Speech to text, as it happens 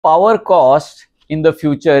power cost in the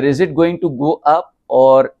future, is it going to go up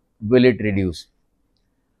or will it reduce?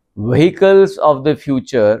 Vehicles of the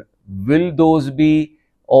future, will those be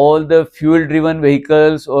all the fuel driven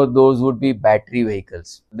vehicles or those would be battery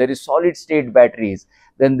vehicles? There is solid state batteries,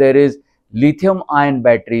 then there is lithium ion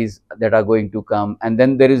batteries that are going to come, and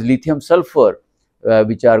then there is lithium sulfur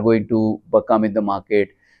which are going to come in the market.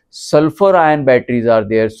 Sulfur ion batteries are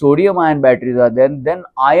there, sodium ion batteries are there, then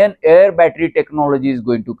iron air battery technology is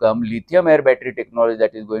going to come, lithium air battery technology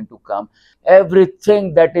that is going to come.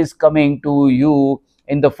 Everything that is coming to you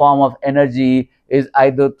in the form of energy is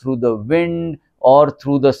either through the wind or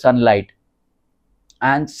through the sunlight.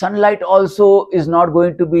 And sunlight also is not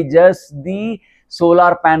going to be just the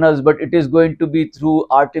solar panels, but it is going to be through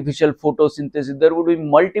artificial photosynthesis. There would be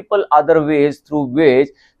multiple other ways through which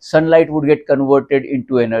sunlight would get converted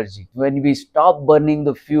into energy. When we stop burning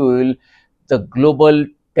the fuel, the global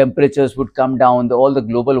temperatures would come down, all the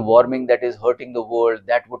global warming that is hurting the world,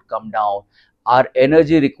 that would come down. Our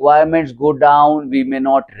energy requirements go down. We may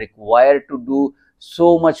not require to do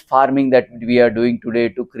so much farming that we are doing today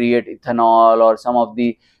to create ethanol or some of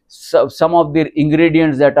the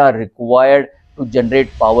ingredients that are required to generate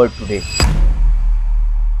power today.